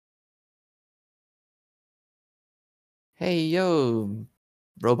Hey, yo,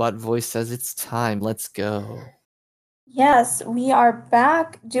 robot voice says it's time. Let's go. Yes, we are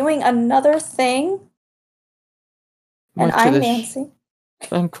back doing another thing, and Much to I'm the Nancy.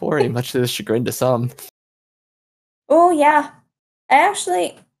 I'm Corey, much to the chagrin to some. Oh, yeah. I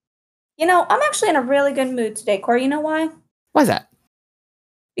actually, I'm actually in a really good mood today, Corey. You know why? Why's that?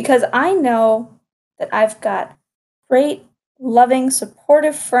 Because I know that I've got great, loving,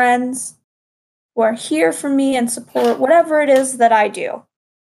 supportive friends who are here for me and support whatever it is that I do.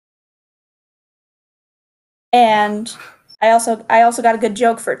 And I also got a good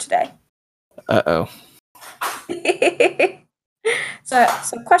joke for today. Uh-oh. So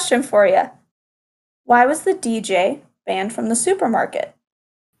question for you. Why was the DJ banned from the supermarket?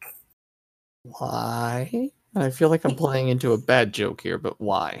 Why? I feel like I'm playing into a bad joke here, but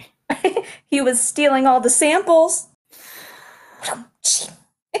why? He was stealing all the samples.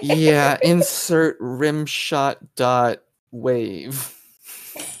 Yeah, insert rimshot dot wave.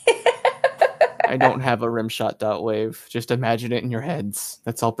 I don't have a rimshot dot wave. Just imagine it in your heads.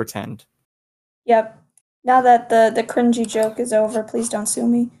 That's all pretend. Yep. Now that the cringy joke is over, please don't sue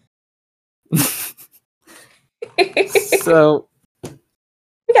me. So,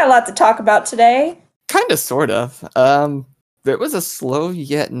 We got a lot to talk about today. kind of, sort of. It was a slow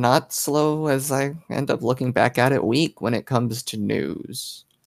yet not slow, as I end up looking back at it, week when it comes to news.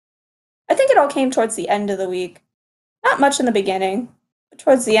 I think it all came towards the end of the week. Not much in the beginning, but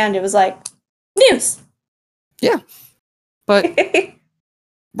towards the end, it was like news. Yeah, but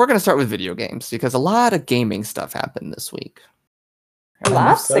we're gonna start with video games because a lot of gaming stuff happened this week. Enough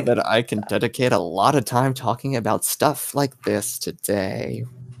Lots so of that I can dedicate a lot of time talking about stuff like this today.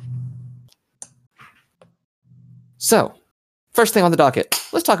 So, first thing on the docket,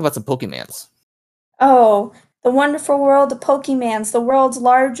 let's talk about some Pokemans. oh, the wonderful world of Pokemans, the world's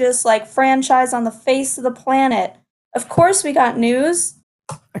largest franchise on the face of the planet. Of course, we got news.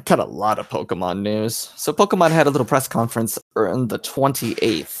 I got a lot of Pokemon news. So Pokemon had a little press conference on the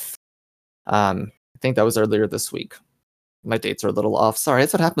 28th. I think that was earlier this week. My dates are a little off. Sorry,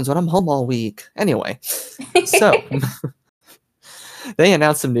 that's what happens when I'm home all week. Anyway, so they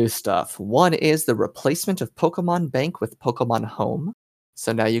announced some new stuff. One is the replacement of Pokemon Bank with Pokemon Home.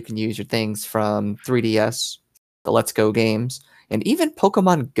 So now you can use your things from 3DS, the Let's Go games, and even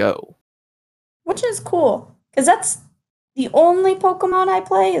Pokemon Go. Which is cool, because that's the only Pokemon I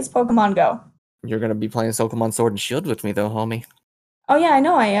play is Pokemon Go. You're going to be playing Pokemon Sword and Shield with me, though, homie. Oh yeah, I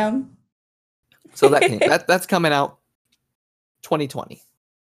know I am. So that's coming out 2020.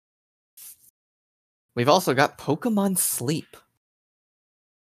 We've also got Pokemon Sleep.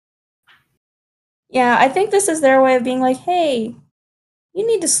 Yeah, I think this is their way of being like, hey, you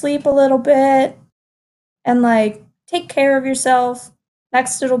need to sleep a little bit and take care of yourself.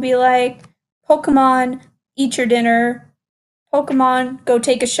 Next, it'll be like, Pokemon, eat your dinner. Pokemon, go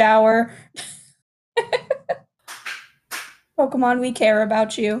take a shower. Pokemon, we care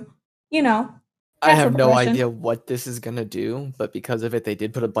about you. You know, I natural have no progression. idea what this is gonna do, but because of it, they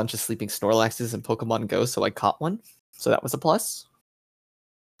did put a bunch of sleeping Snorlaxes in Pokemon Go, so I caught one. So that was a plus.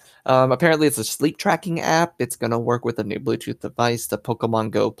 Apparently, it's a sleep tracking app. It's gonna work with a new Bluetooth device, the Pokemon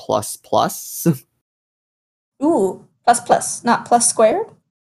Go Plus Plus. Ooh, plus plus, not plus squared.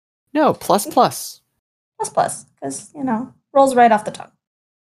 No, Plus Plus. Plus plus, because, rolls right off the tongue.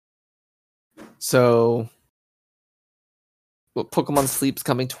 So, well, Pokemon Sleep's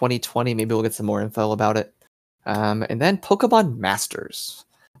coming 2020. Maybe we'll get some more info about it. And then Pokemon Masters,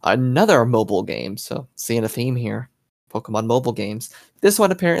 another mobile game. So, seeing a theme here. Pokemon mobile games. This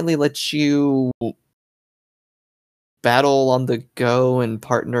one apparently lets you battle on the go and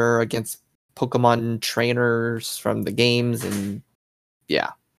partner against Pokemon trainers from the games, and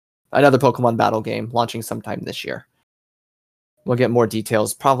yeah, another Pokemon battle game launching sometime this year. We'll get more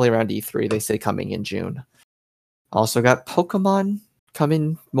details probably around E3. They say coming in June. Also got Pokemon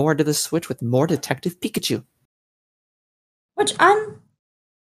coming more to the Switch with more Detective Pikachu. Which I'm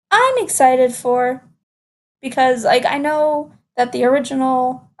excited for, because I know that the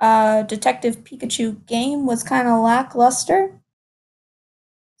original Detective Pikachu game was kind of lackluster.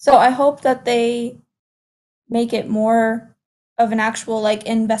 So I hope that they make it more of an actual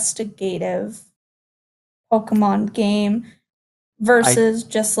investigative Pokemon game versus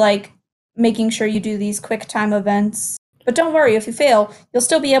just making sure you do these quick time events. But don't worry, if you fail, you'll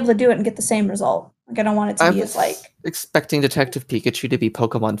still be able to do it and get the same result. I don't want it to I be as was expecting Detective Pikachu to be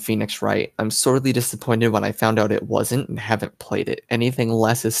Pokemon Phoenix Wright. I'm sorely disappointed when I found out it wasn't and haven't played it. Anything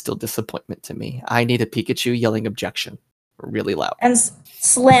less is still disappointment to me. I need a Pikachu yelling objection really loud. and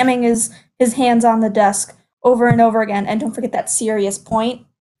slamming his hands on the desk over and over again. And don't forget that serious point.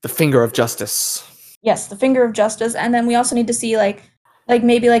 The finger of justice. Yes, the finger of justice, and then we also need to see like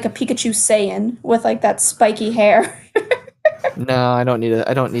maybe like a Pikachu Saiyan with like that spiky hair. No, I don't need it.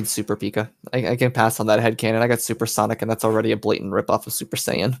 I don't need Super Pika. I can pass on that headcanon. I got Super Sonic, and that's already a blatant ripoff of Super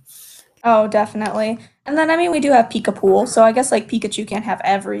Saiyan. Oh, definitely. And then I mean we do have Pikapool, so I guess like Pikachu can't have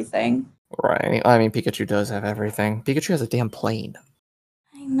everything. Right. I mean, Pikachu does have everything. Pikachu has a damn plane.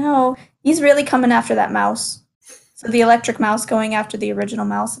 I know. He's really coming after that mouse. So the electric mouse going after the original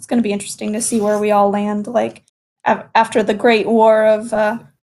mouse. It's going to be interesting to see where we all land like after the great war of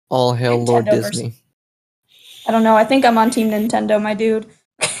All hail Lord Nintendo versus Disney. I don't know. I think I'm on Team Nintendo, my dude.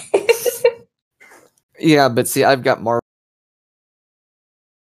 Yeah, but see, I've got Marvel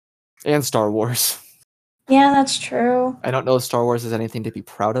and Star Wars. Yeah, that's true. I don't know if Star Wars is anything to be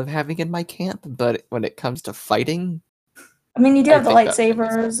proud of having in my camp, but when it comes to fighting, I mean, you do I have the think that shit is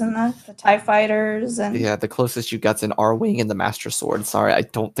lightsabers and the TIE fighters and yeah, the closest you got's an R-Wing and the Master Sword. Sorry, I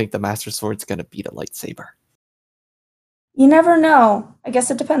don't think the Master Sword's gonna beat a lightsaber. you never know. I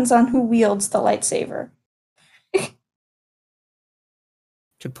guess it depends on who wields the lightsaber.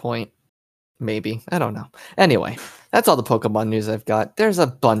 Good point. Maybe. I don't know. Anyway, that's all the Pokemon news I've got. There's a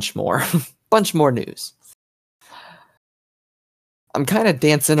bunch more. Bunch more news. I'm kind of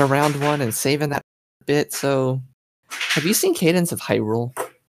dancing around one and saving that bit, so have you seen Cadence of Hyrule?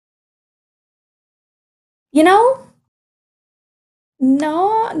 You know,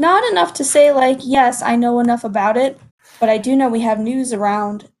 no, not enough to say like, yes, I know enough about it, but I do know we have news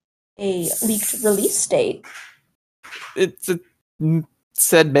around a leaked release date. It's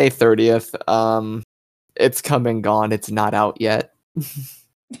said May 30th. It's come and gone. It's not out yet.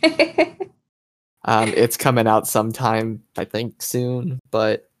 It's coming out sometime, I think, soon.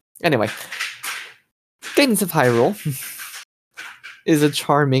 But anyway, Cadence of Hyrule is a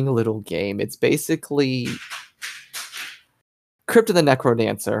charming little game. It's basically Crypt of the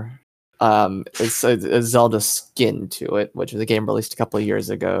Necrodancer. It's a Zelda skin to it, which was a game released a couple of years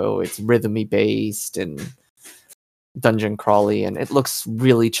ago. It's rhythmy based and dungeon crawly, and it looks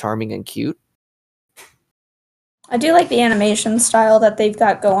really charming and cute. I do like the animation style that they've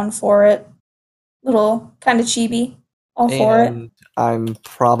got going for it. Little kind of chibi. All for it. And I'm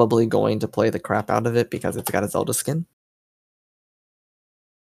probably going to play the crap out of it because it's got a Zelda skin.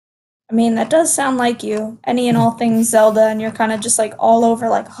 I mean, that does sound like you. Any and all things Zelda, and you're kind of just like all over,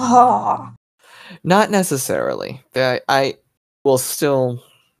 like, ha. Not necessarily. I will still,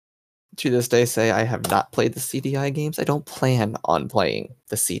 to this day, say I have not played the CDI games. I don't plan on playing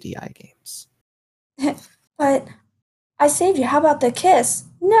the CDI games. But I saved you. How about the kiss?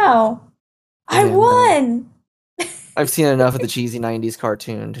 No. I Yeah, won! I've seen enough of the cheesy 90s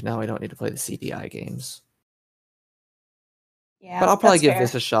cartoon to know I don't need to play the CDI games. Yeah, But I'll probably that's give fair.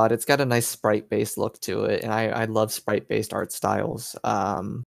 this a shot. It's got a nice sprite-based look to it, and I love sprite-based art styles.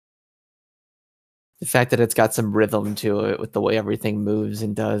 The fact that it's got some rhythm to it with the way everything moves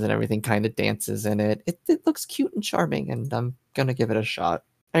and does and everything kind of dances in it, it looks cute and charming, and I'm gonna give it a shot.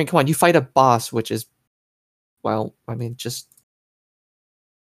 I mean, come on, you fight a boss, which is, well, I mean, just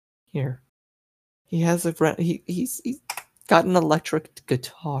here. He has he's got an electric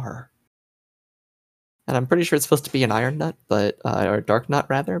guitar. And I'm pretty sure it's supposed to be an iron nut, but or a dark nut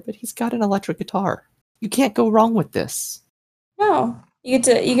rather, but he's got an electric guitar. You can't go wrong with this. No. You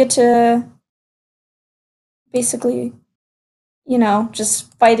get to basically,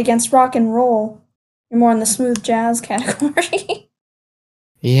 just fight against rock and roll. You're more in the smooth jazz category.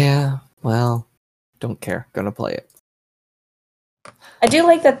 Yeah, well, don't care. Gonna play it. I do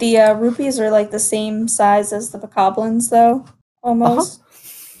like that the rupees are like the same size as the bokoblins, though. Almost.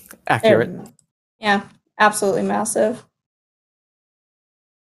 Accurate. Yeah, absolutely massive.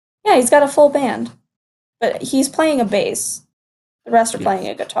 Yeah, he's got a full band, but he's playing a bass. The rest are playing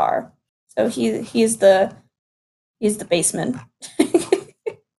a guitar. So he's the bassman.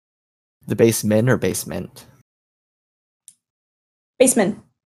 The baseman or basement? Bassman,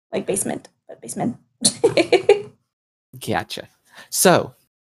 like basement, but bassman. Gotcha. So,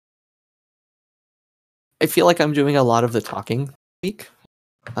 I feel like I'm doing a lot of the talking this week.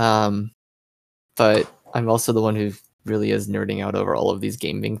 But I'm also the one who really is nerding out over all of these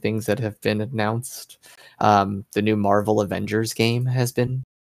gaming things that have been announced. The new Marvel Avengers game has been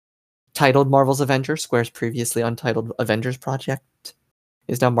titled Marvel's Avenger. Square's previously untitled Avengers project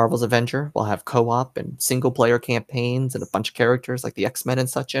is now Marvel's Avenger. We'll have co-op and single-player campaigns and a bunch of characters like the X-Men and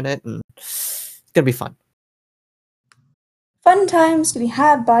such in it, and it's gonna be fun. Fun times to be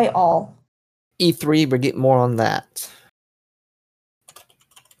had by all. E3, we're getting more on that.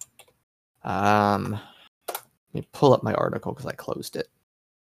 Let me pull up my article because I closed it.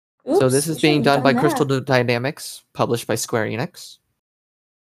 Oops, so this is you being shouldn't have done by that. Crystal Dynamics, published by Square Enix.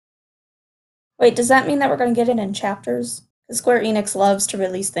 Wait, does that mean that we're going to get it in chapters? Because Square Enix loves to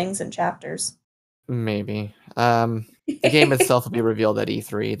release things in chapters. Maybe. The game itself will be revealed at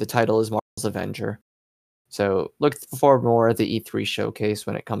E3. The title is Marvel's Avenger. So look for more at the E3 showcase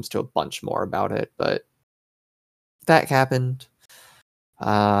when it comes to a bunch more about it. But that happened.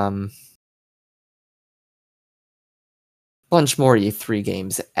 Bunch more E3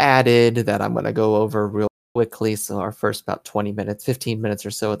 games added that I'm going to go over real quickly. So our first about 20 minutes, 15 minutes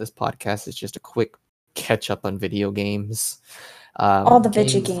or so of this podcast is just a quick catch up on video games. All the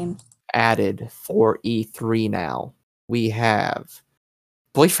video games added for E3 now. We have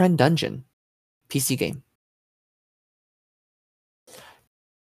Boyfriend Dungeon, PC game.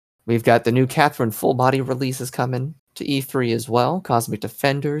 We've got the new Catherine full body releases coming to E3 as well. Cosmic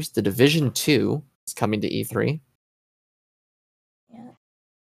Defenders, The Division 2 is coming to E3. Yeah.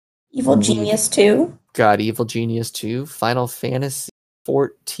 Evil Genius 2. Got Evil Genius 2. Final Fantasy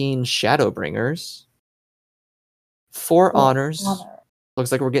 14 Shadowbringers. For Honors.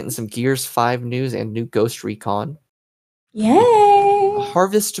 Looks like we're getting some Gears 5 news and new Ghost Recon. Yay!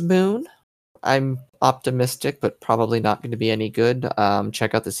 Harvest Moon. I'm optimistic, but probably not going to be any good.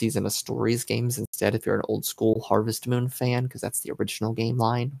 Check out the Season of Stories games instead if you're an old school Harvest Moon fan, because that's the original game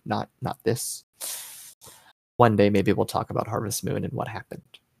line, not this. One day maybe we'll talk about Harvest Moon and what happened.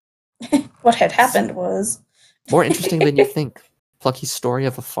 What had happened was more interesting than you think. Plucky story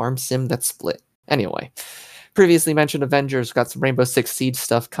of a farm sim that split. Anyway, previously mentioned Avengers, got some Rainbow Six Siege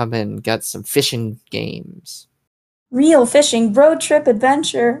stuff coming, got some fishing games. Real fishing road trip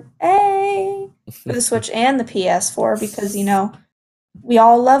adventure. Hey! For the Switch and the PS4 because, you know, we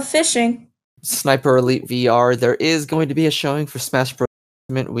all love fishing. Sniper Elite VR. There is going to be a showing for Smash Bros.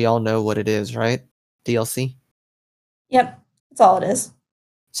 We all know what it is, right? DLC? Yep, that's all it is.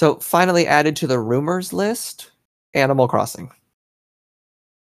 So, finally added to the rumors list, Animal Crossing.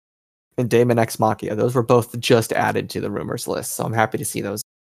 And Daemon X Machina. Those were both just added to the rumors list, so I'm happy to see those.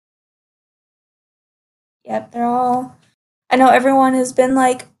 Yep, they're all... I know everyone has been,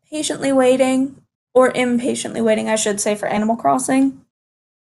 like, patiently waiting, or impatiently waiting, I should say, for Animal Crossing.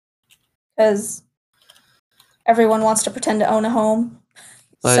 Because everyone wants to pretend to own a home.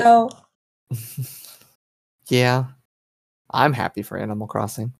 But, so... yeah. I'm happy for Animal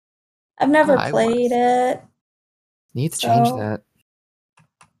Crossing. I've never played it. Need to change that.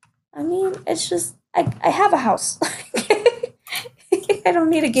 I mean, it's just... I have a house. I don't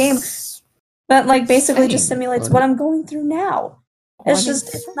need a game that, like, basically just simulates what I'm going through now. It's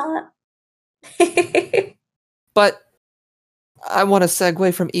just, it's not... But I want to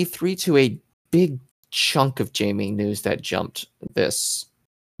segue from E3 to a big chunk of gaming news that dropped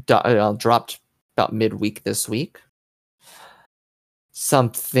about midweek this week.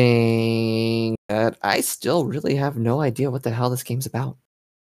 Something that I still really have no idea what the hell this game's about.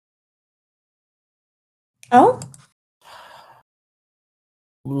 Oh?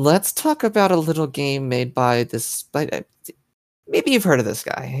 Let's talk about a little game made by this... Maybe you've heard of this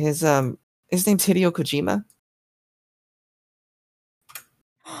guy. His name's Hideo Kojima.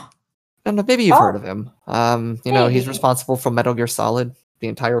 I don't know, maybe you've heard of him. You know, he's responsible for Metal Gear Solid, the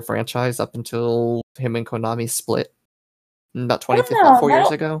entire franchise, up until him and Konami split about 4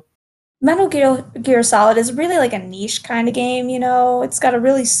 years ago. Metal Gear Solid is really like a niche kind of game, you know? It's got a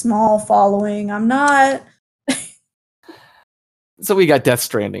really small following. I'm not... So we got Death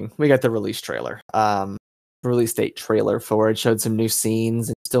Stranding. We got the release trailer. Release date trailer for it. Showed some new scenes.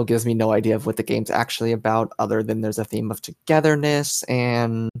 It still gives me no idea of what the game's actually about, other than there's a theme of togetherness,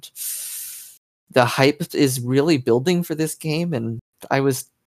 and the hype is really building for this game. And I was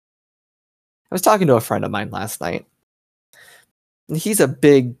talking to a friend of mine last night. He's a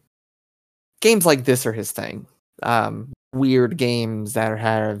big... Games like this are his thing. Weird games that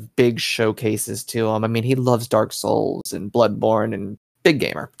have big showcases to him. I mean, he loves Dark Souls and Bloodborne and big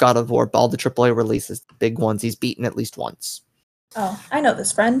gamer. God of War, all the AAA releases, the big ones he's beaten at least once. Oh, I know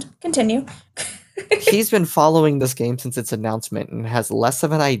this friend. Continue. He's been following this game since its announcement and has less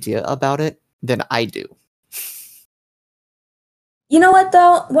of an idea about it than I do. You know what,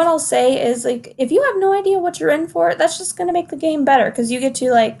 though? What I'll say is, like, if you have no idea what you're in for, that's just going to make the game better, because you get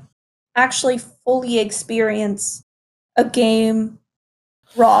to, like, actually fully experience a game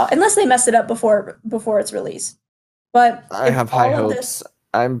raw, unless they mess it up before it's released. But I have high hopes.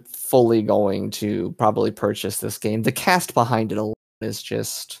 I'm fully going to probably purchase this game. The cast behind it alone is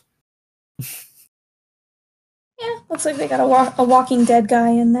just... Yeah, looks like they got a Walking Dead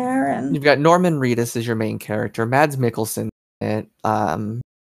guy in there, and you've got Norman Reedus as your main character, Mads Mikkelsen in it,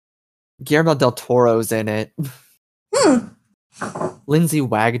 Guillermo del Toro's in it, Lindsay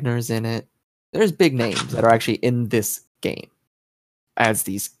Wagner's in it. There's big names that are actually in this game as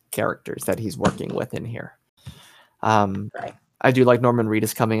these characters that he's working with in here. Right. I do like Norman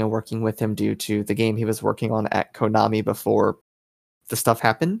Reedus coming and working with him due to the game he was working on at Konami before the stuff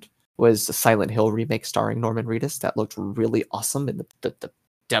happened was a Silent Hill remake starring Norman Reedus that looked really awesome, and the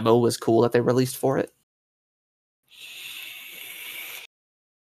demo was cool that they released for it.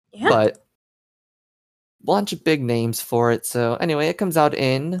 Yeah. But bunch of big names for it. So anyway, it comes out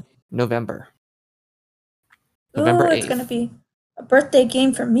in November. November 8th. It's going to be a birthday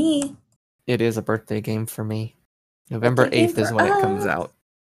game for me. It is a birthday game for me. November 8th is when it comes out.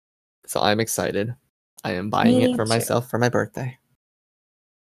 So I'm excited. I am buying it for myself for my birthday.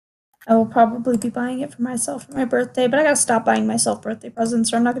 I will probably be buying it for myself for my birthday, but I gotta stop buying myself birthday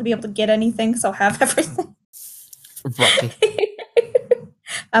presents, or I'm not gonna be able to get anything because I'll have everything. Right.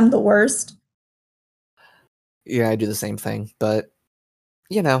 I'm the worst. Yeah, I do the same thing, but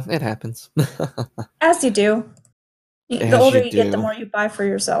you know, it happens. As you do. The older you get, the more you buy for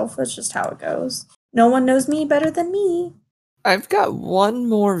yourself. That's just how it goes. No one knows me better than me. I've got one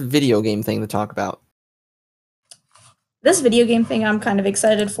more video game thing to talk about. This video game thing I'm kind of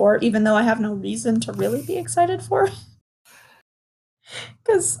excited for, even though I have no reason to really be excited for.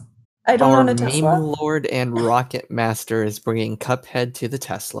 Because I don't own a Tesla. Meme Lord and Rocket Master is bringing Cuphead to the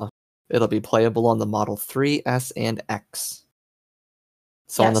Tesla. It'll be playable on the Model 3, S, and X.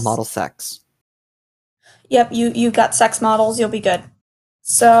 So on the Model X. Yep, you got sex models, you'll be good.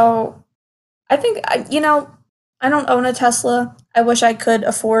 So, I think, I don't own a Tesla. I wish I could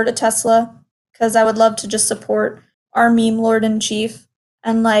afford a Tesla, because I would love to just support our meme lord in chief.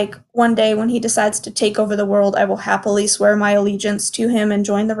 And like one day when he decides to take over the world, I will happily swear my allegiance to him and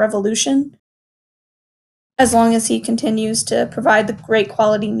join the revolution. As long as he continues to provide the great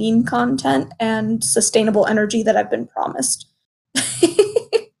quality meme content and sustainable energy that I've been promised.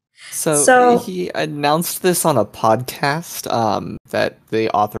 So he announced this on a podcast that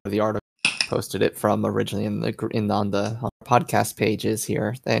the author of the article posted it from originally on the podcast pages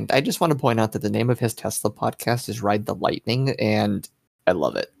here. And I just want to point out that the name of his Tesla podcast is Ride the Lightning, and I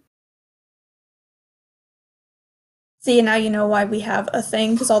love it. See, now you know why we have a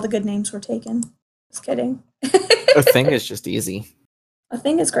thing, because all the good names were taken. Just kidding. A thing is just easy. A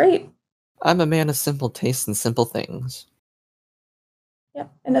thing is great. I'm a man of simple tastes and simple things. Yep,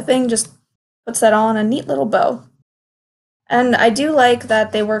 and a thing just puts that all in a neat little bow. And I do like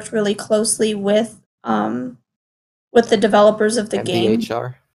that they worked really closely with the developers of the game.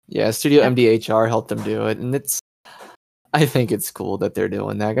 Yeah, Studio MDHR helped them do it, and I think it's cool that they're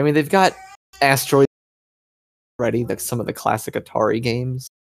doing that. I mean, they've got Asteroid ready, like some of the classic Atari games.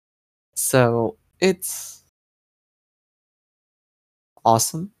 So it's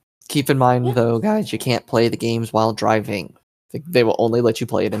awesome. Keep in mind, though, guys, you can't play the games while driving. They will only let you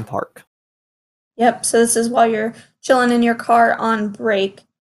play it in park. Yep, so this is while you're chilling in your car on break,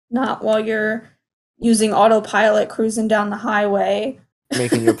 not while you're using autopilot cruising down the highway.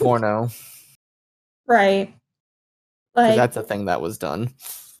 Making your porno. Right. Like, that's a thing that was done.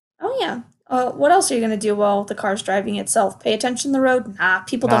 Oh, yeah. What else are you going to do while the car's driving itself? Pay attention to the road? Nah,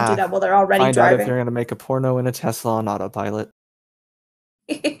 people don't do that while they're already driving. Find out if you're going to make a porno in a Tesla on autopilot.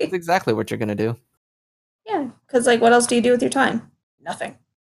 That's exactly what you're going to do. Yeah, because, like, what else do you do with your time? Nothing.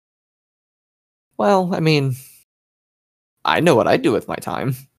 Well, I mean, I know what I do with my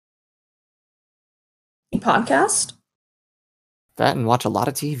time. Podcast? That and watch a lot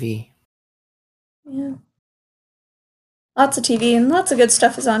of TV. Yeah. Lots of TV, and lots of good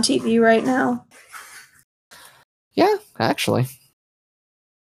stuff is on TV right now. Yeah, actually.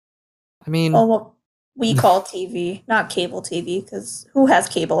 I mean... Well, what we call TV, not cable TV, because who has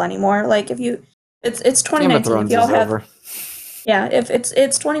cable anymore? Like, if you... It's 2019. Game of Thrones if y'all is have, over. Yeah, if it's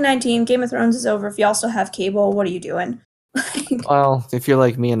 2019, Game of Thrones is over. If you also have cable, what are you doing? Well, if you're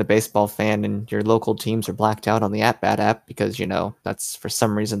like me and a baseball fan and your local teams are blacked out on the AtBat app because, that's for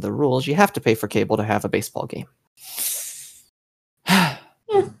some reason the rules, you have to pay for cable to have a baseball game.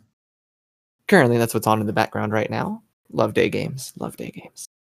 Yeah. Currently, that's what's on in the background right now. Love day games. Love day games.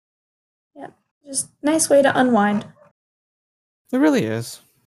 Yeah, just nice way to unwind. It really is.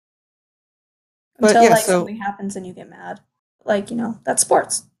 Until something happens and you get mad. Like, that's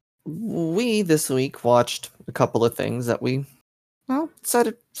sports. We, this week, watched a couple of things that we,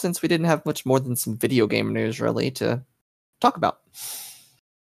 decided, since we didn't have much more than some video game news, really, to talk about.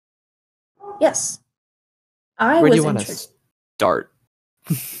 Yes. Where do you want to start?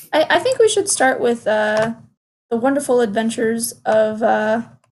 I think we should start with the wonderful adventures of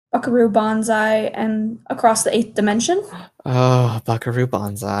Buckaroo Banzai and Across the Eighth Dimension. Oh, Buckaroo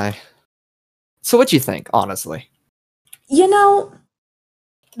Banzai. So what'd you think, honestly?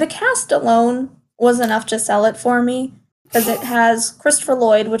 The cast alone was enough to sell it for me. because it has Christopher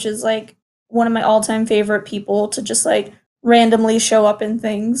Lloyd, which is like one of my all-time favorite people to just like randomly show up in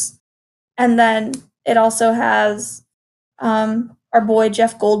things. And then it also has our boy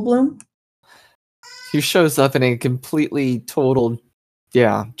Jeff Goldblum. He shows up in a completely total,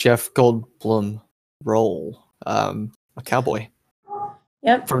 Jeff Goldblum role. A cowboy.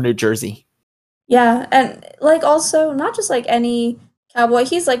 Yep. From New Jersey. Yeah, and like also not just like any cowboy,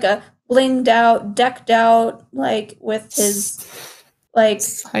 he's like a blinged out, decked out, like with his like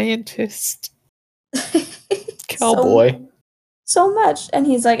scientist cowboy. cowboy. So much. And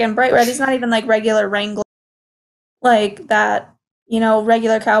he's like in bright red. He's not even like regular Wrangler like that,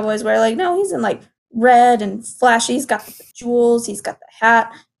 regular cowboys wear. Like, no, he's in like red and flashy. He's got the jewels, he's got the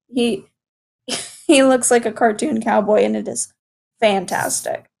hat. He looks like a cartoon cowboy, and it is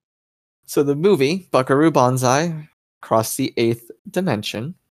fantastic. So the movie, Buckaroo Banzai, Across the Eighth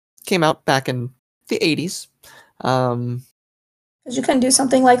Dimension, came out back in the 80s. Because you couldn't do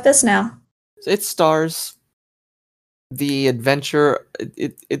something like this now. It stars the adventure,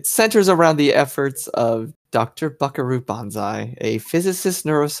 it centers around the efforts of Dr. Buckaroo Banzai, a physicist,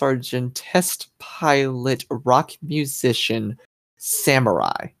 neurosurgeon, test pilot, rock musician,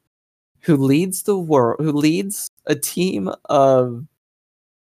 samurai, who leads a team of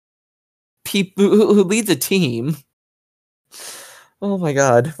people who leads a team. Oh my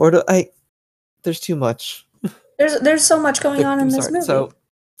god, there's too much. There's so much going on in this movie. So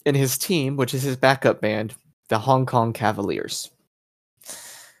in his team, which is his backup band, the Hong Kong Cavaliers.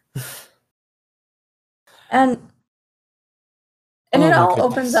 And it all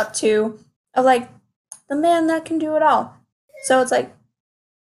opens up to like the man that can do it all. So it's like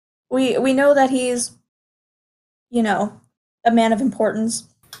we know that he's a man of importance.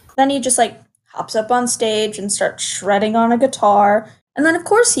 Then he just like hops up on stage and starts shredding on a guitar. And then of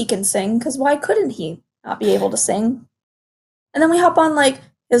course he can sing, because why couldn't he not be able to sing? And then we hop on like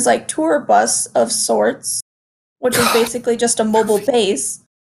his like tour bus of sorts, which is basically just a mobile base,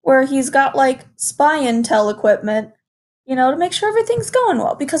 where he's got like spy intel equipment, to make sure everything's going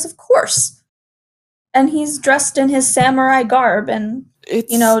well, because of course. And he's dressed in his samurai garb and,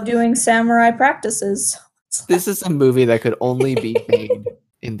 doing samurai practices. This is a movie that could only be made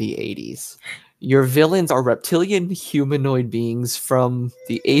in the 80s. Your villains are reptilian humanoid beings from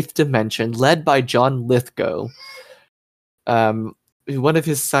the 8th dimension, led by John Lithgow. One of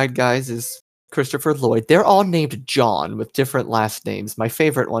his side guys is Christopher Lloyd. They're all named John with different last names. My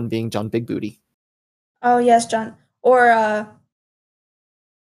favorite one being John Big Booty. Oh yes, John. Or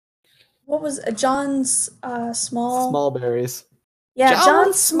what was John's Smallberries? Yeah,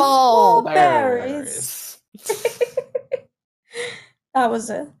 John Smallberries. That was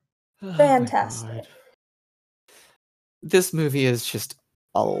it. Fantastic. This movie is just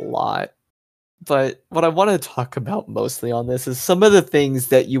a lot. But what I want to talk about mostly on this is some of the things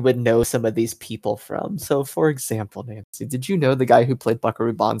that you would know some of these people from. So, for example, Nancy, did you know the guy who played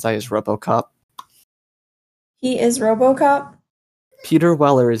Buckaroo Banzai is RoboCop? He is RoboCop? Peter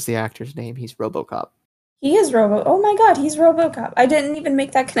Weller is the actor's name. He's RoboCop. He is Oh my god, he's RoboCop. I didn't even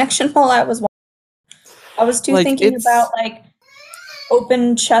make that connection while I was watching. I was thinking about like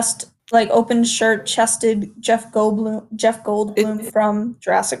open shirt chested Jeff Goldblum from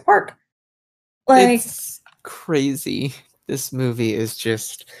Jurassic Park. It's crazy. This movie is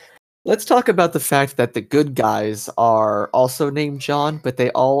just... Let's talk about the fact that the good guys are also named John, but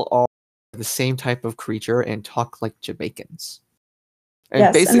they all are the same type of creature and talk like Jamaicans.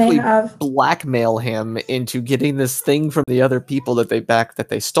 And basically blackmail him into getting this thing from the other people that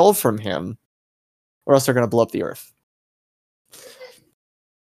they stole from him, or else they're going to blow up the earth.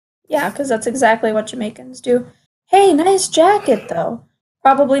 Yeah, because that's exactly what Jamaicans do. Hey, nice jacket, though.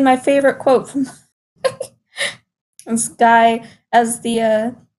 Probably my favorite quote from this guy as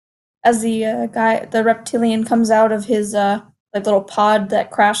the reptilian comes out of his like little pod that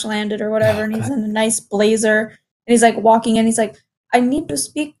crash landed or whatever, and he's in a nice blazer, and he's like walking in. He's like, I need to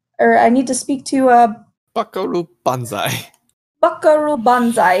speak to Buckaroo Banzai. Buckaroo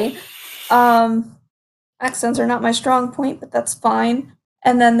Banzai. Accents are not my strong point, but that's fine.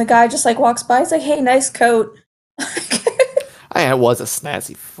 And then the guy just like walks by. He's like, "Hey, nice coat." It was a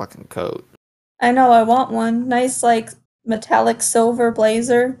snazzy fucking coat. I know, I want one. Nice, like, metallic silver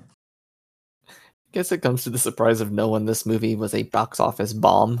blazer. Guess it comes to the surprise of no one, this movie was a box office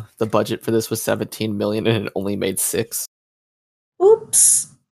bomb. The budget for this was $17 million and it only made $6 million. Oops.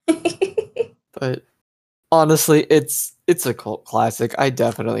 But honestly, it's a cult classic. I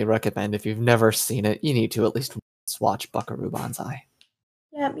definitely recommend, if you've never seen it, you need to at least watch Buckaroo Banzai.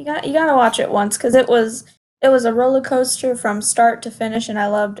 Yeah, you gotta watch it once, because it was a roller coaster from start to finish, and I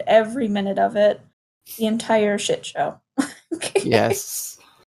loved every minute of it. The entire shit show. Okay. Yes.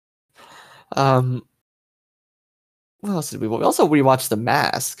 Um, what else did we? We also rewatched The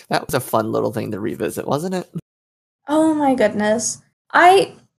Mask. That was a fun little thing to revisit, wasn't it? Oh my goodness.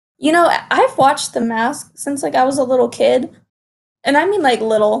 I've watched The Mask since like I was a little kid, and I mean like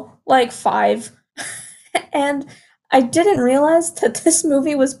little, like 5. And I didn't realize that this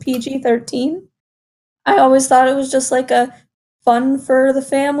movie was PG-13. I always thought it was just like a fun for the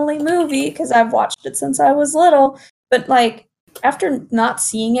family movie because I've watched it since I was little. But like after not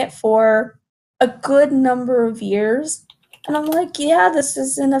seeing it for a good number of years, and I'm like, yeah, this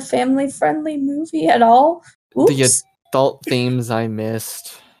isn't a family friendly movie at all. The Oops. adult themes I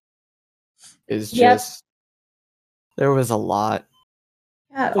missed is Yep. just there was a lot,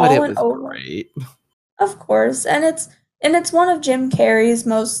 Yeah, it but all it went was over. great. Of course. And it's one of Jim Carrey's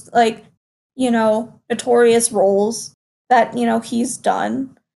most like, notorious roles that, he's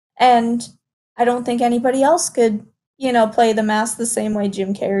done. And I don't think anybody else could, play the mask the same way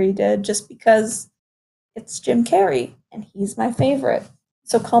Jim Carrey did just because it's Jim Carrey and he's my favorite.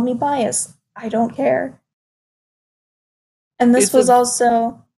 So call me biased. I don't care. And this It's a was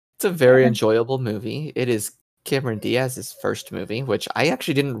also it's a very enjoyable movie. It is Cameron Diaz's first movie, which I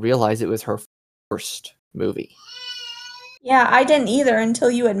actually didn't realize it was her first movie. yeah, I didn't either until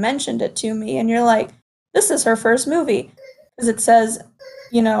you had mentioned it to me and you're like, this is her first movie because it says,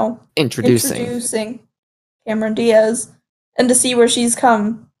 Introducing. introducing Cameron Diaz, and to see where she's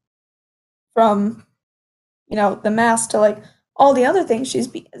come from, the mask to like all the other things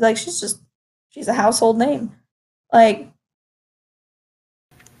she's a household name. Like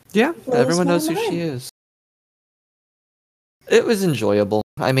Yeah, blows everyone my knows who she mind. is. It was enjoyable.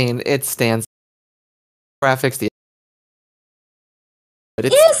 I mean, it stands graphics, but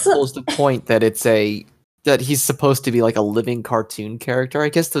it Yes, still holds the point that that he's supposed to be like a living cartoon character. I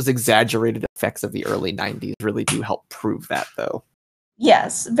guess those exaggerated effects of the early 90s really do help prove that, though.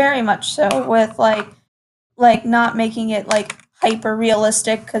 yes, very much so. With like not making it like hyper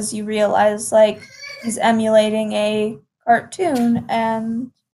realistic because you realize like he's emulating a cartoon,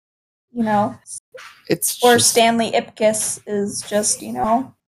 and you know, It's or just Stanley Ipkiss is just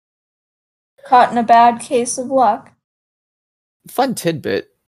caught in a bad case of luck. fun tidbit.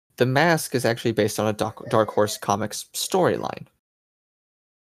 The Mask is actually based on a Dark Horse Comics storyline.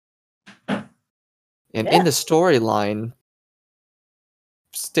 And in Yeah. the storyline,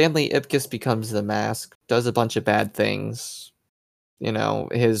 Stanley Ipkiss becomes the Mask, does a bunch of bad things.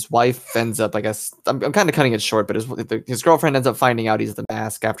 His wife ends up, I guess, I'm kind of cutting it short, but his girlfriend ends up finding out he's the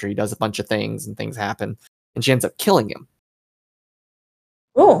Mask after he does a bunch of things and things happen. And she ends up killing him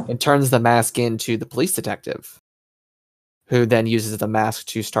Oh. and turns the Mask into the police detective, who then uses the Mask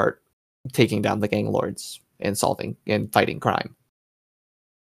to start taking down the gang lords and solving and fighting crime.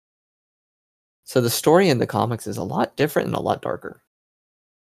 So the story in the comics is a lot different and a lot darker.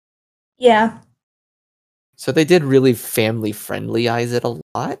 Yeah. So they did really family friendlyize it a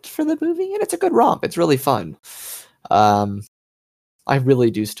lot for the movie, and it's a good romp. It's really fun. I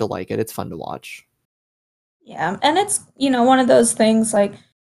really do still like it. It's fun to watch. Yeah. And it's, one of those things like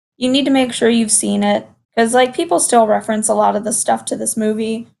you need to make sure you've seen it because like people still reference a lot of the stuff to this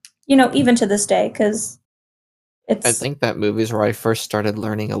movie, even to this day because I it's think that movie is where I first started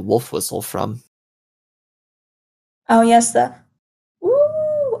learning a wolf whistle from. oh yes, the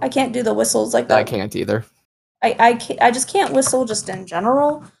ooh, I can't do the whistles like I that. can't either. I just can't whistle just in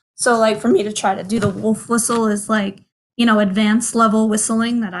general. So like for me to try to do the wolf whistle is like, advanced level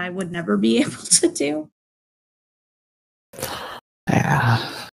whistling that I would never be able to do.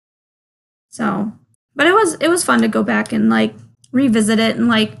 Yeah. So, but it was fun to go back and like revisit it and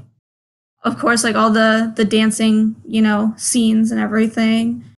like of course like all the dancing, scenes and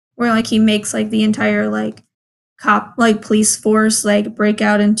everything where like he makes like the entire like cop like police force like break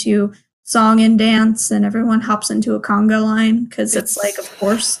out into song and dance and everyone hops into a conga line cuz it's like It's, of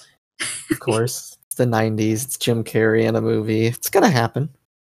course. of course, it's the 90s. It's Jim Carrey in a movie. It's going to happen.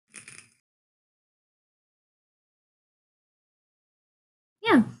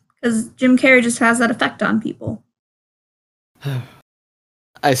 Yeah, cuz Jim Carrey just has that effect on people.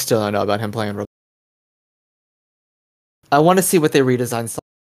 I still don't know about him playing. I want to see what they redesign.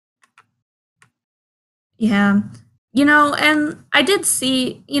 Yeah. And I did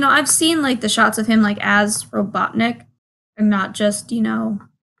see, I've seen like the shots of him like as Robotnik and not just,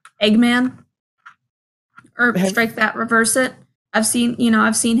 Eggman. Or strike that, reverse it. I've seen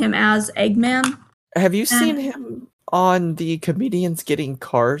him as Eggman. Have you seen And him on the comedians getting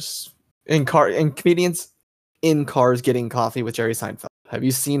cars and comedians in cars getting coffee with Jerry Seinfeld? Have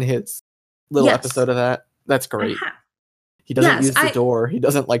you seen his little yes, episode of that? That's I great. have. He doesn't Yes, use the door. He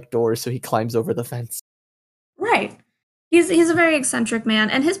doesn't like doors, so he climbs over the fence. right. He's a very eccentric man,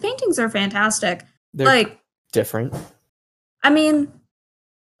 and his paintings are fantastic. They're Like, different. I mean,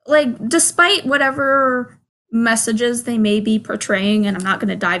 like, despite whatever messages they may be portraying, and I'm not going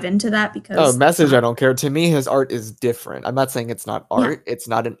to dive into that Oh, because message, I don't care. To me, his art is different. I'm not saying it's not art. It's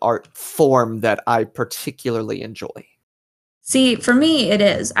not an art form that I particularly enjoy. see, for me, it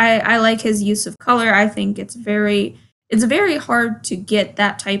is. I like his use of color. I think it's very hard to get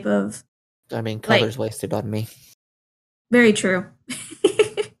that type of. I mean, color's wasted on me. Very true.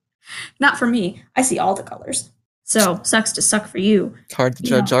 Not for me. I see all the colors. So sucks to suck for you. It's hard to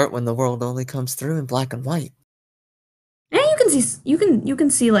judge art when the world only comes through in black and white. And you can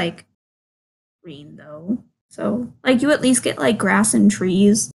see like green though. So like you at least get like grass and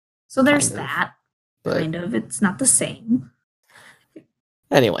trees. So there's Kind of, that. but Kind of. It's not the same.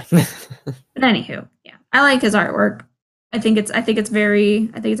 anyway. But anywho, yeah. I like his artwork. I think it's very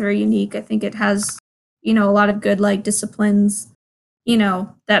unique. I think it has, a lot of good like disciplines,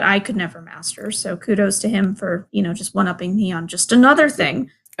 that I could never master. So kudos to him for, just one-upping me on just another thing.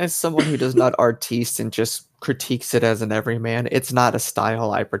 As someone who does not artiste and just critiques it as an everyman, it's not a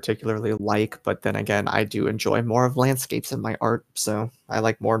style I particularly like, but then again, I do enjoy more of landscapes in my art, so I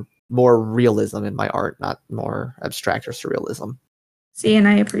like more realism in my art, not more abstract or surrealism. See, and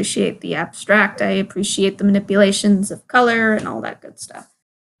I appreciate the abstract. I appreciate the manipulations of color and all that good stuff.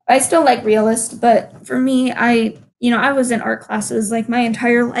 I still like realist, but for me, I was in art classes like my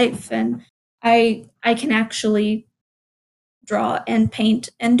entire life, and I can actually draw and paint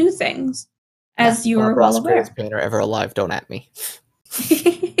and do things, as you are well aware. Greatest painter ever alive. Don't at me.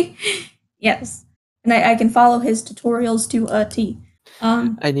 Yes, and I can follow his tutorials to a T.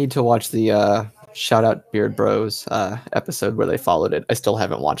 I need to watch the Shout Out Beard Bros episode where they followed it. I still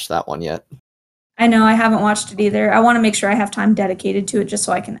haven't watched that one yet. I know I haven't watched it either. I want to make sure I have time dedicated to it just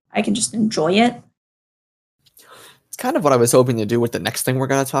so I can just enjoy it. It's kind of what I was hoping to do with the next thing we're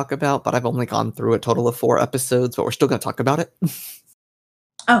going to talk about, but I've only gone through a total of 4 episodes, but we're still going to talk about it.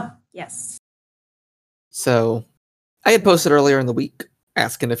 Oh, yes. So, I had posted earlier in the week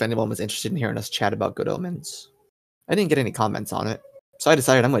asking if anyone was interested in hearing us chat about Good Omens. I didn't get any comments on it, so I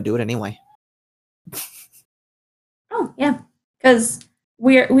decided I'm going to do it anyway. Oh, yeah. Because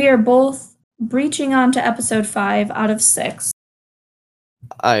we are both breaching onto episode 5 out of 6.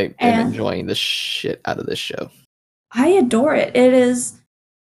 I am enjoying the shit out of this show. I adore it.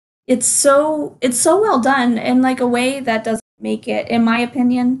 It's so well done in like a way that doesn't make it, in my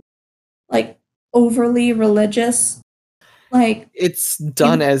opinion, like overly religious. Like it's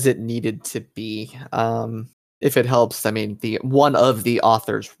done as it needed to be. If it helps, I mean, one of the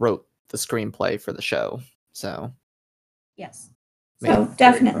authors wrote the screenplay for the show, so yes. So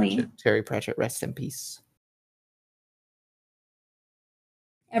definitely Terry Pratchett, rest in peace.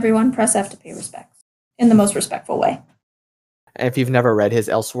 Everyone press F to pay respects in the most respectful way. And if you've never read his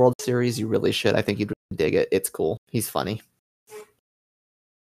Elseworld series, you really should. I think you'd really dig it. It's cool. He's funny.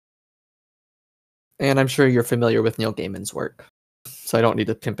 And I'm sure you're familiar with Neil Gaiman's work, so I don't need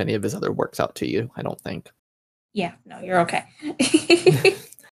to pimp any of his other works out to you, I don't think. Yeah, no, you're okay. I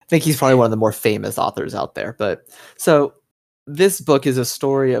think he's probably one of the more famous authors out there. But so this book is a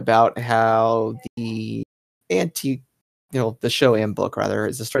story about how the show and book rather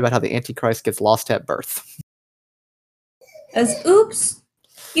is a story about how the Antichrist gets lost at birth. As oops,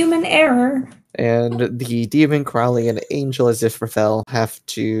 human error. And the demon Crowley and angel Aziraphale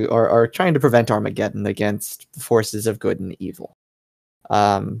are trying to prevent Armageddon against the forces of good and evil.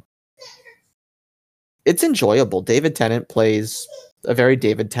 It's enjoyable. David Tennant plays a very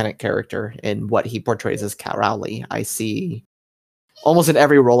David Tennant character in what he portrays as Crowley. I see almost in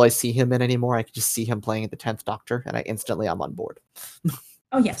every role I see him in anymore, I can just see him playing the 10th Doctor, and I'm on board.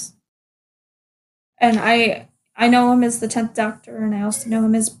 Oh, yes. And I know him as the 10th Doctor, and I also know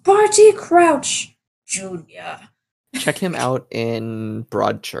him as Barty Crouch Jr. Check him out in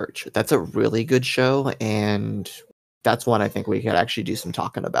Broadchurch. That's a really good show, and that's one I think we could actually do some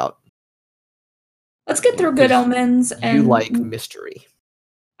talking about. Let's get through Good Omens. You like mystery.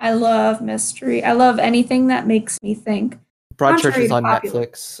 I love mystery. I love anything that makes me think. Broadchurch is on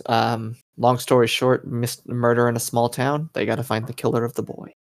Netflix. Long story short, murder in a small town. They got to find the killer of the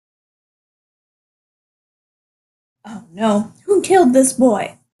boy. Oh no, who killed this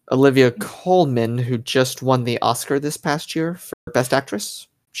boy? Olivia Colman, who just won the Oscar this past year for Best Actress.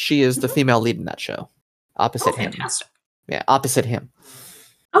 She is the female lead in that show. Opposite him. Fantastic. Yeah, opposite him.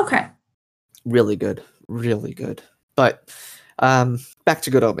 Okay. Really good. Really good. But back to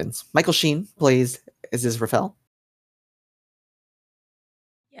Good Omens. Michael Sheen plays Aziraphale.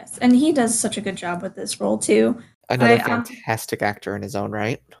 Yes, and he does such a good job with this role too. Another fantastic actor in his own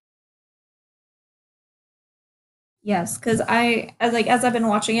right. Yes, because as I've been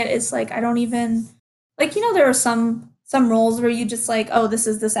watching it, it's like I don't even like there are some roles where you just like, oh, this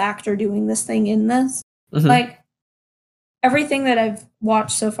is this actor doing this thing in this. Hmm. Like everything that I've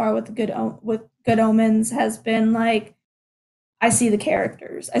watched so far with with Good Omens has been like I see the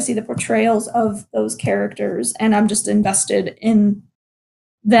characters, I see the portrayals of those characters, and I'm just invested in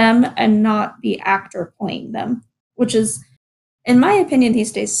them and not the actor playing them, which is, in my opinion,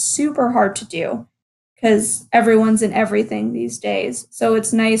 these days super hard to do because everyone's in everything these days. So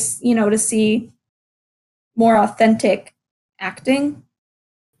it's nice, to see more authentic acting.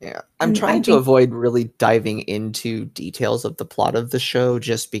 Yeah, I'm And I trying to think avoid really diving into details of the plot of the show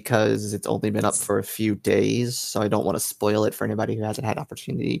just because it's only been up it's for a few days, so I don't want to spoil it for anybody who hasn't had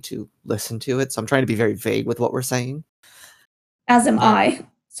opportunity to listen to it. So I'm trying to be very vague with what we're saying. as am And I.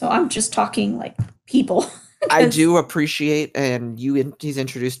 So I'm just talking like people I because do appreciate, and he's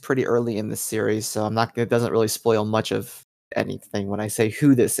introduced pretty early in the series, so I'm not. It doesn't really spoil much of anything when I say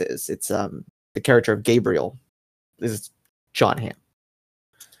who this is. It's the character of Gabriel. This is John Hamm.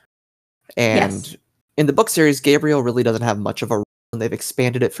 yes. And in the book series, Gabriel really doesn't have much of a role, and they've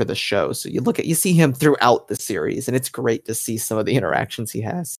expanded it for the show. So you see him throughout the series, and it's great to see some of the interactions he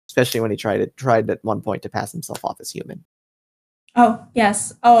has, especially when he tried at one point to pass himself off as human. Oh,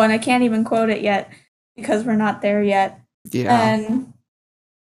 yes. Oh, and I can't even quote it yet because we're not there yet. Yeah, And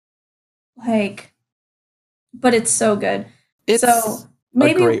like but it's so good. it's So a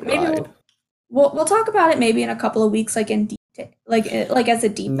maybe great maybe ride. we'll talk about it maybe in a couple of weeks, like in like as a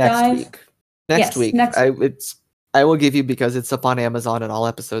deep Next dive. week, next Yes, week, next. I will give you, because it's up on Amazon and all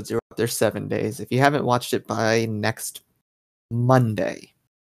episodes are up there 7 days. If you haven't watched it by next Monday,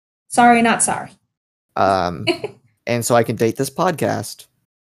 Sorry, not sorry. um, and so I can date this podcast.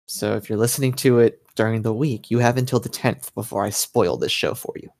 So if you're listening to it during the week, you have until the 10th before I spoil this show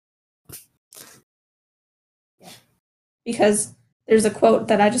for you. Because there's a quote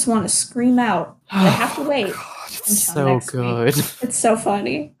that I just want to scream out, but I have to Oh wait god, it's until so next week. good. It's so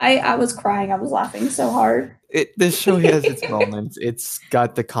funny. I was crying. I was laughing so hard. This show has its moments. It's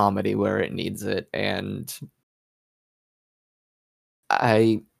got the comedy where it needs it, and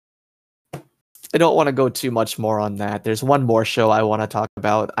I I don't want to go too much more on that. There's one more show I want to talk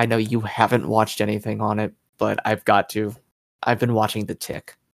about. I know you haven't watched anything on it, but I've got to. I've been watching The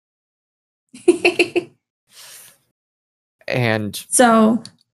Tick. And So,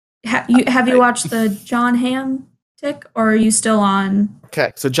 have you I, watched the John Hamm tick, or are you still on?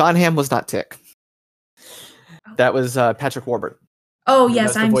 okay, so John Hamm was not Tick. That was Patrick Warburton, Oh who yes,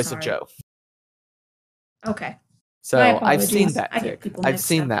 does the I'm voice of sorry. Joe. Okay, my So I've seen apologies. that I get Tick. people I've mixed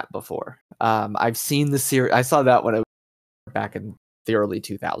seen up. that before. I've seen the series. I saw that when I was back in the early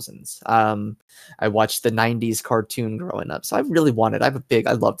 2000s. I watched the 90s cartoon growing up, so I really wanted. I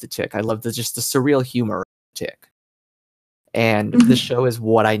love the Tick. I love just the surreal humor of the Tick, and the Mhm. show is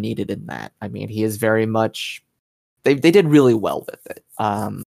what I needed in that. I mean, he is very much. They did really well with it.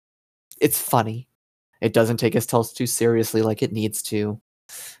 It's funny. It doesn't take itself too seriously like it needs to.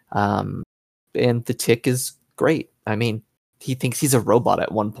 Um, and the Tick is great. I mean, he thinks he's a robot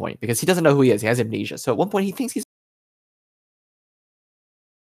at one point because he doesn't know who he is. He has amnesia. So at one point he thinks he's.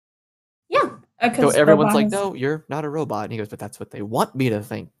 Yeah, So because everyone's robot like, is. "No, you're not a robot." And he goes, "But that's what they want me to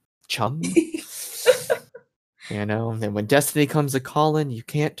think, chum." And then when Destiny comes a calling, you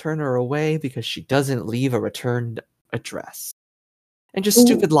can't turn her away because she doesn't leave a returned address. And just Ooh,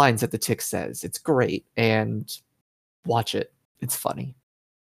 stupid lines that the Tick says. It's great, and watch it. It's funny.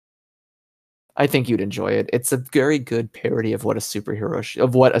 I think you'd enjoy it. It's a very good parody of what a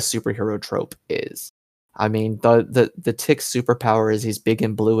superhero trope is. I mean, the Tick's superpower is he's big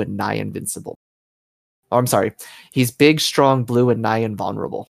and blue and nigh invincible. Oh, I'm sorry, he's big, strong, blue, and nigh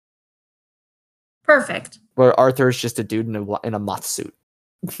invulnerable. perfect. Where Arthur is just a dude in a moth suit,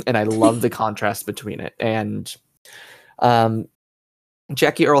 and I love the contrast between it. And um,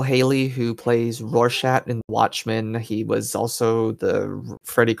 Jackie Earl Haley, who plays Rorschach in Watchmen, he was also the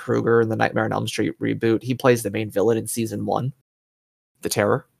Freddy Krueger in the Nightmare on Elm Street reboot. He plays the main villain in season 1, the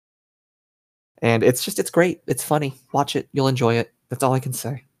Terror. And it's great. It's funny. Watch it. You'll enjoy it. That's all I can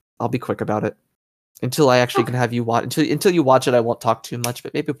say. I'll be quick about it. Until I actually can Okay, have you watch until you watch it, I won't talk too much,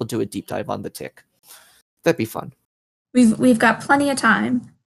 but maybe we'll do a deep dive on the Tick. That'd be fun. we've got plenty of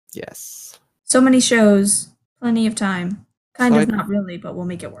time. Yes. So many shows, plenty of time. So Kind of not really, but we'll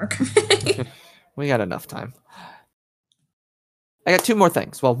make it work. we got enough time. I got two more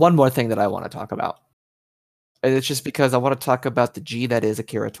things. Well, one more thing that I want to talk about. And it's just because I want to talk about the G that is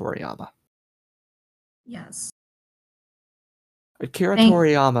Akira Toriyama. Yes. Akira Thank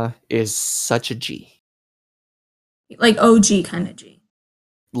Toriyama is such a G. like OG kind of G.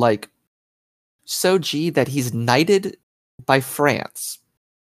 Like so G that he's knighted by France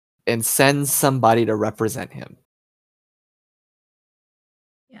and sends somebody to represent him.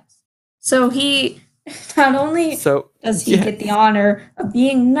 Yes. So he not only does he get the honor of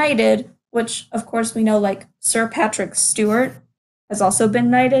being knighted, which of course we know like Sir Patrick Stewart has also been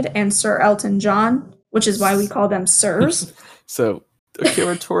knighted, and Sir Elton John, which is why we call them sirs. So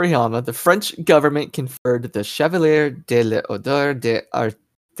Akira Toriyama, the French government conferred the Chevalier de l'Ordre des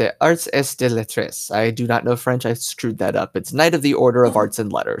Arts et des Lettres. I do not know French. I screwed that up. It's Knight of the Order of Arts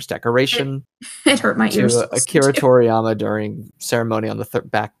and Letters decoration. It hurt my ears. To Akira Toriyama during ceremony on the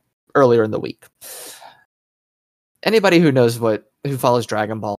back earlier in the week. Anybody who follows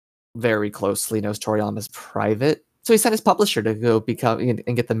Dragon Ball very closely knows Toriyama's private. So he sent his publisher to go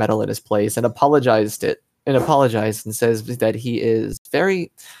and get the medal in his place and apologized and says that he is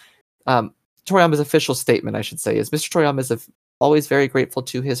very Toriyama's official statement, I should say, is Mr. Toriyama is always very grateful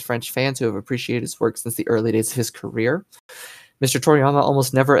to his French fans who have appreciated his work since the early days of his career. Mr. Toriyama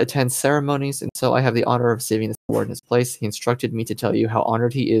almost never attends ceremonies, and so I have the honor of receiving this award in his place. He instructed me to tell you how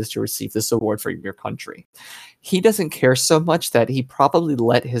honored he is to receive this award from your country. He doesn't care so much that he probably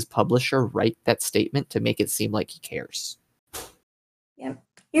let his publisher write that statement to make it seem like he cares. Yeah,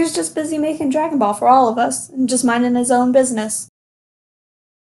 he was just busy making Dragon Ball for all of us and just minding his own business.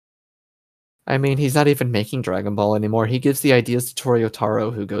 I mean, he's not even making Dragon Ball anymore. He gives the ideas to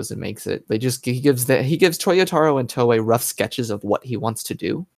Toyotaro, who goes and makes it. He gives Toyotaro and Toei rough sketches of what he wants to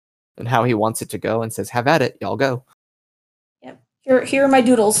do and how he wants it to go, and says, "Have at it, y'all go." Yep. Here are my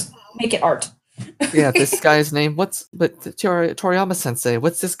doodles. Make it art. Yeah, this guy's name. Toriyama Sensei?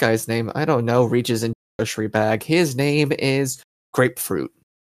 What's this guy's name? I don't know. Reaches in a grocery bag. His name is Grapefruit.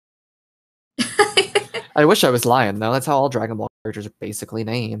 I wish I was lying though. That's how all Dragon Ball characters are basically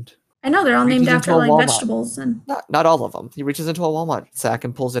named. I know, they're all named after like vegetables and not all of them. He reaches into a Walmart sack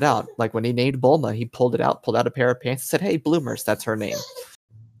and pulls it out. Like when he named Bulma, he pulled out a pair of pants and said, "Hey, Bloomers, that's her name."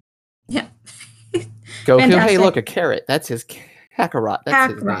 Yeah. Goku, fantastic. Hey, look, a carrot. That's his Kakarot.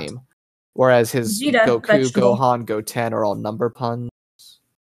 That's his name. Whereas his Vegeta, Goku, vegetable. Gohan, Goten are all number puns.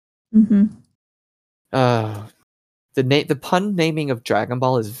 Mm-hmm. The pun naming of Dragon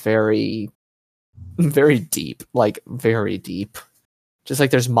Ball is very, very deep. Like very deep. Just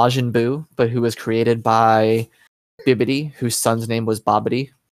like there's Majin Buu, but who was created by Bibbidi, whose son's name was Babidi.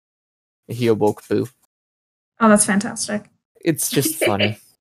 He awoke Buu. Oh, that's fantastic. It's just funny.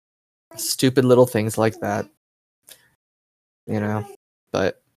 Stupid little things like that. You know,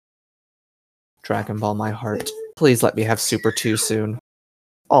 but Dragon Ball, my heart. Please let me have Super 2 soon.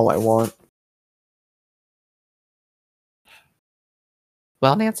 All I want.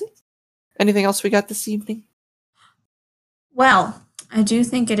 Well, Nancy, anything else we got this evening? Well, I do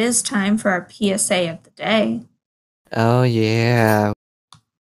think it is time for our PSA of the day. Oh, yeah.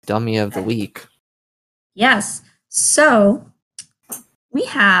 Dummy of the week. Yes. So, we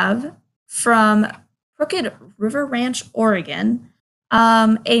have from Crooked River Ranch, Oregon,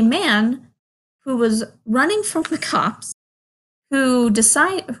 a man who was running from the cops who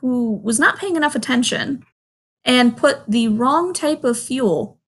was not paying enough attention and put the wrong type of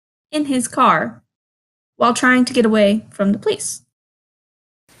fuel in his car while trying to get away from the police.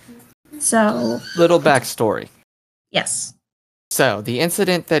 So, little backstory. Yes. So, the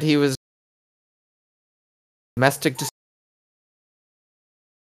incident that he was domestic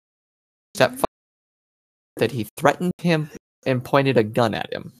stepfather, that he threatened him and pointed a gun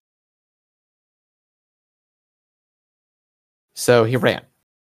at him. So he ran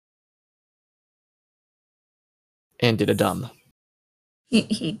and did a dumb.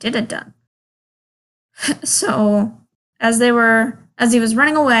 He did a dumb. So as he was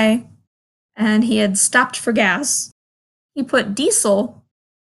running away and he had stopped for gas, he put diesel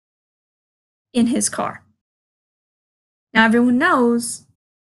in his car. Now everyone knows,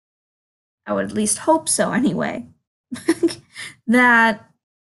 I would at least hope so anyway, that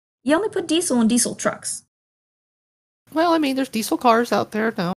you only put diesel in diesel trucks. Well, I mean, there's diesel cars out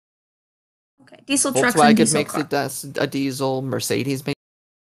there now. Okay, diesel trucks and diesel cars. Volkswagen makes a diesel. Mercedes makes.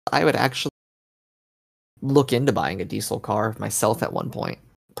 I would actually look into buying a diesel car myself at one point,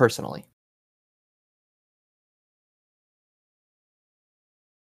 personally.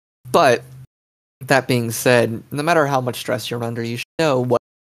 But that being said, no matter how much stress you're under, you should know what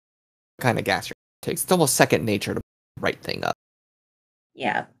kind of gas it takes. It's almost second nature to put the right thing up.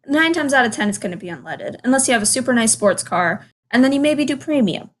 Yeah, 9 times out of 10 it's going to be unleaded, unless you have a super nice sports car, and then you maybe do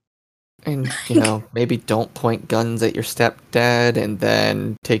premium. And, maybe don't point guns at your stepdad, and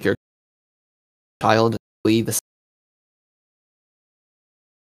then take your child and leave the...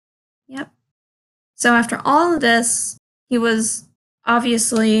 Yep. So after all of this, he was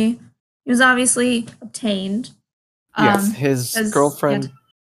He was obviously obtained. Yes, his girlfriend yeah.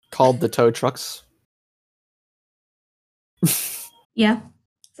 called the tow trucks. Yeah.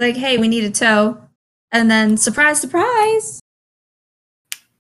 It's like, hey, we need a tow. And then, surprise, surprise!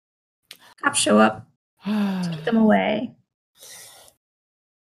 Cops show up, take them away.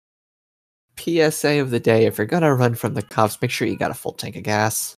 PSA of the day, if you're gonna run from the cops, make sure you got a full tank of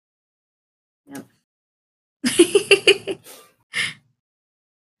gas. Yep.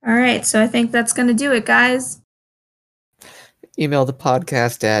 All right, so I think that's going to do it, guys. Email the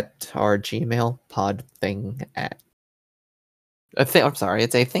podcast at our Gmail podthing at I'm sorry,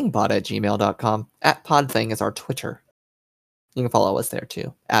 it's a thingbot at gmail.com. At podthing is our Twitter. You can follow us there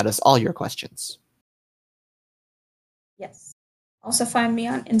too. Add us all your questions. Yes. Also find me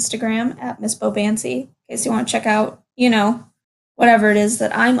on Instagram at Miss Bobancy in case you want to check out, whatever it is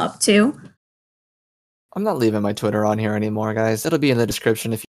that I'm up to. I'm not leaving my Twitter on here anymore, guys. It'll be in the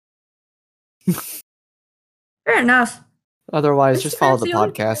description if you... Fair enough. Otherwise, just follow the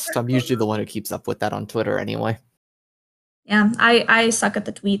podcast. I'm usually the one who keeps up with that on Twitter anyway. Yeah, I suck at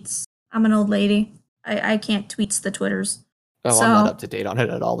the tweets. I'm an old lady. I can't tweets the Twitters. Oh, so... I'm not up to date on it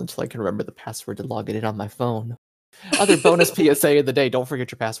at all until I can remember the password to log in on my phone. Other bonus PSA of the day, don't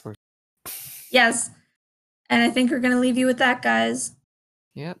forget your password. Yes. And I think we're going to leave you with that, guys.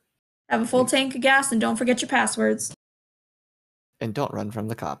 Yep. Have a full tank of gas and don't forget your passwords. And don't run from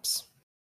the cops.